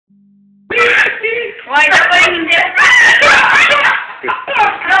Why nobody can dance?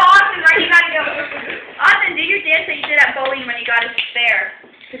 No, Austin, right? You gotta go. Austin, do your dance that you did at bowling when you got his spare.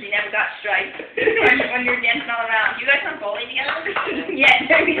 Because you never got striped. when you were dancing all around. You guys went bowling together? Yeah, in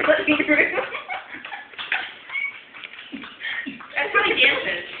the living room. That's how he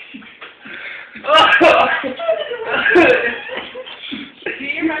dances. Do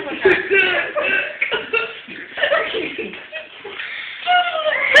your mind with that.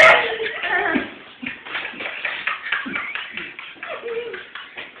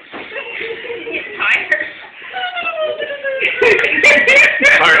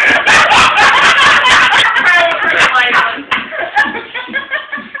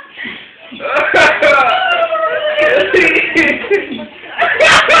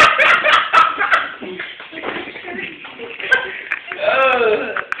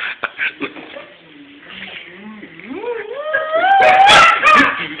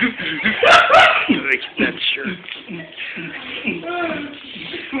 That shirt.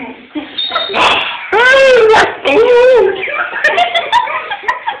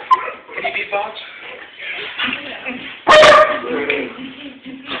 Any beatbox?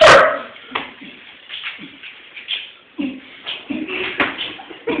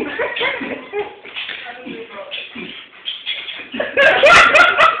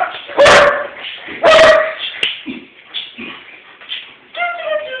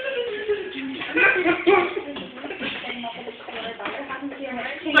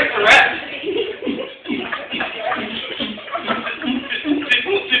 Like a rat.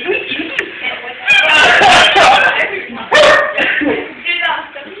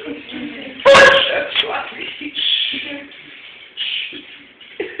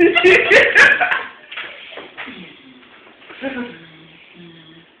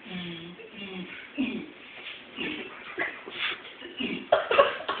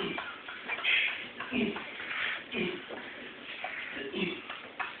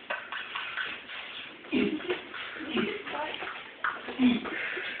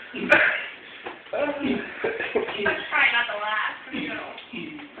 Let's try not to laugh.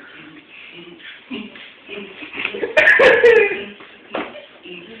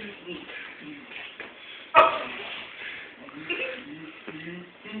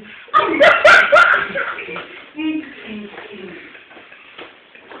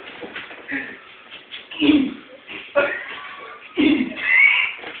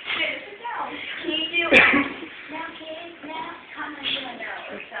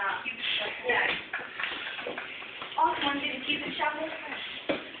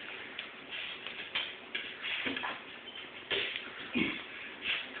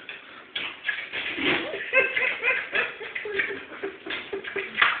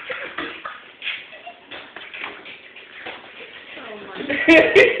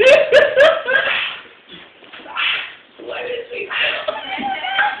 What is he?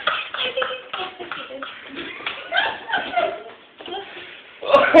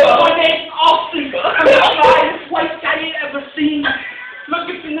 My name's Austin. I'm the finest white guy you ever seen.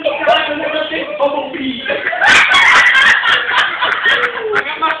 Looking in the sky and never think bumblebee. I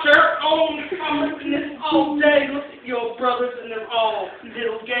got my shirt on. I'm looking this all day. Look at your brothers and they're all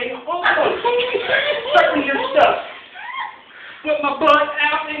little gay. Oh, sucking your stuff. Put my butt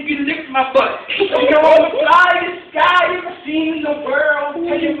out and you lick my butt. You're the flyest guy you ever seen in the world.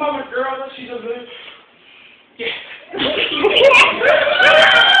 Tell your mama girl that she's a little... Yeah.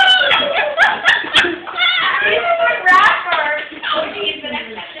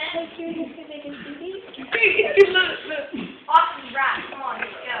 Austin rap. Come on,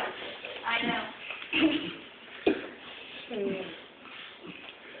 let's go. I know.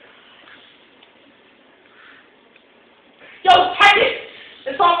 Yo, Titus!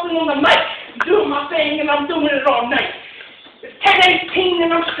 It's Austin on the mic. I'm doing my thing and I'm doing it all night. It's 10:18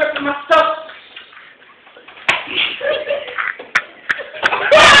 and I'm stripping my stuff.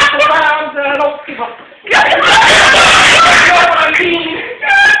 Around and I don't give a... You know what I mean?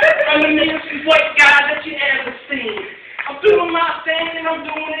 I'm the meanest white guy that you ever seen. I'm doing my thing and I'm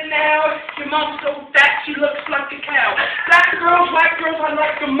doing it now. Your mom's so fat she looks like a cow. Black girls, white girls, I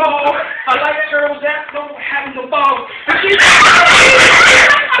like them all. I like girls that don't have the balls.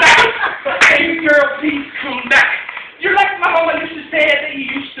 Baby girl, please come back. You're like my mama used to say that you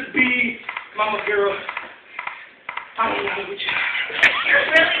used to be. Mama girl, I don't know what you are. You're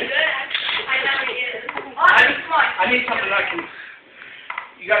really good. I know he is. Austin, come on. I need something I can...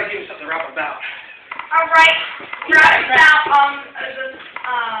 You gotta give me something to rap about. Alright. Rap about,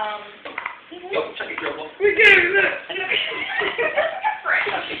 Yo, check it, girl. We did it.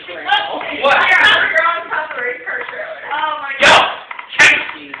 What? You're on top of her trailer. Oh my God. Yo! Check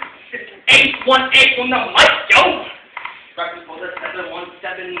it. It's 818 on the mic, yo! Right before the 717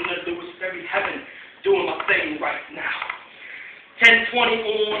 in the Louis Ferry heaven, doing my thing right now. 10:20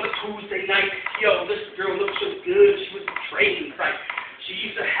 on a Tuesday night. Yo, this girl looked so good, she was training right. She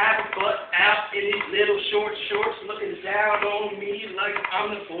used to have her butt out in these little shorts, looking down on me like I'm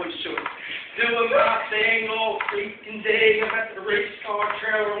the boy shorts. Doing my thing all freaking day. I'm at the race car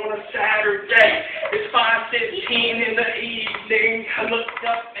trailer on a Saturday. It's 5:15 in the evening. I looked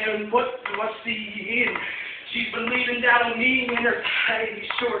up and what do I see? She's been leaning down on me in her tidy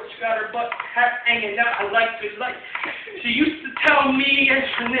shorts, got her butt half hanging out. I liked it like. She used to tell me, and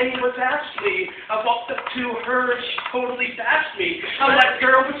her name was Ashley. I walked up to her, and she totally bashed me. I was like,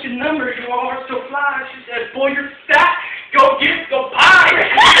 girl, what's your number? You are so fly. She said, boy, you're fat. Go buy.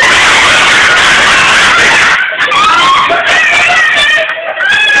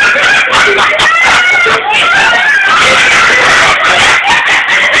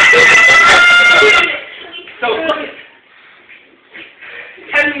 So,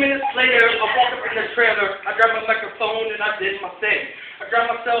 10 minutes later, I walked up in the trailer, I grabbed my microphone and I did my thing. I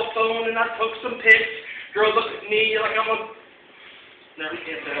grabbed my cell phone and I took some pics. Girl looked at me like I'm a... Never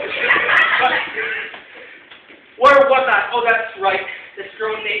get that. Where was I? Oh, that's right. This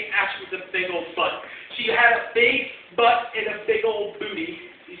girl named Ashley with a big old butt. She had a big butt and a big old booty.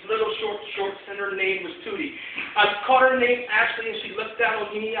 These little shorts, and her name was Tootie. I caught her name Ashley, and she looked down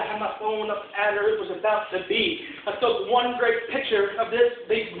on me. I had my phone up at her. It was about to be. I took one great picture of this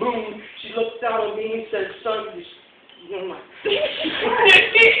big moon. She looked down on me and said, son, you...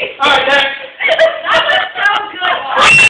 All right, next.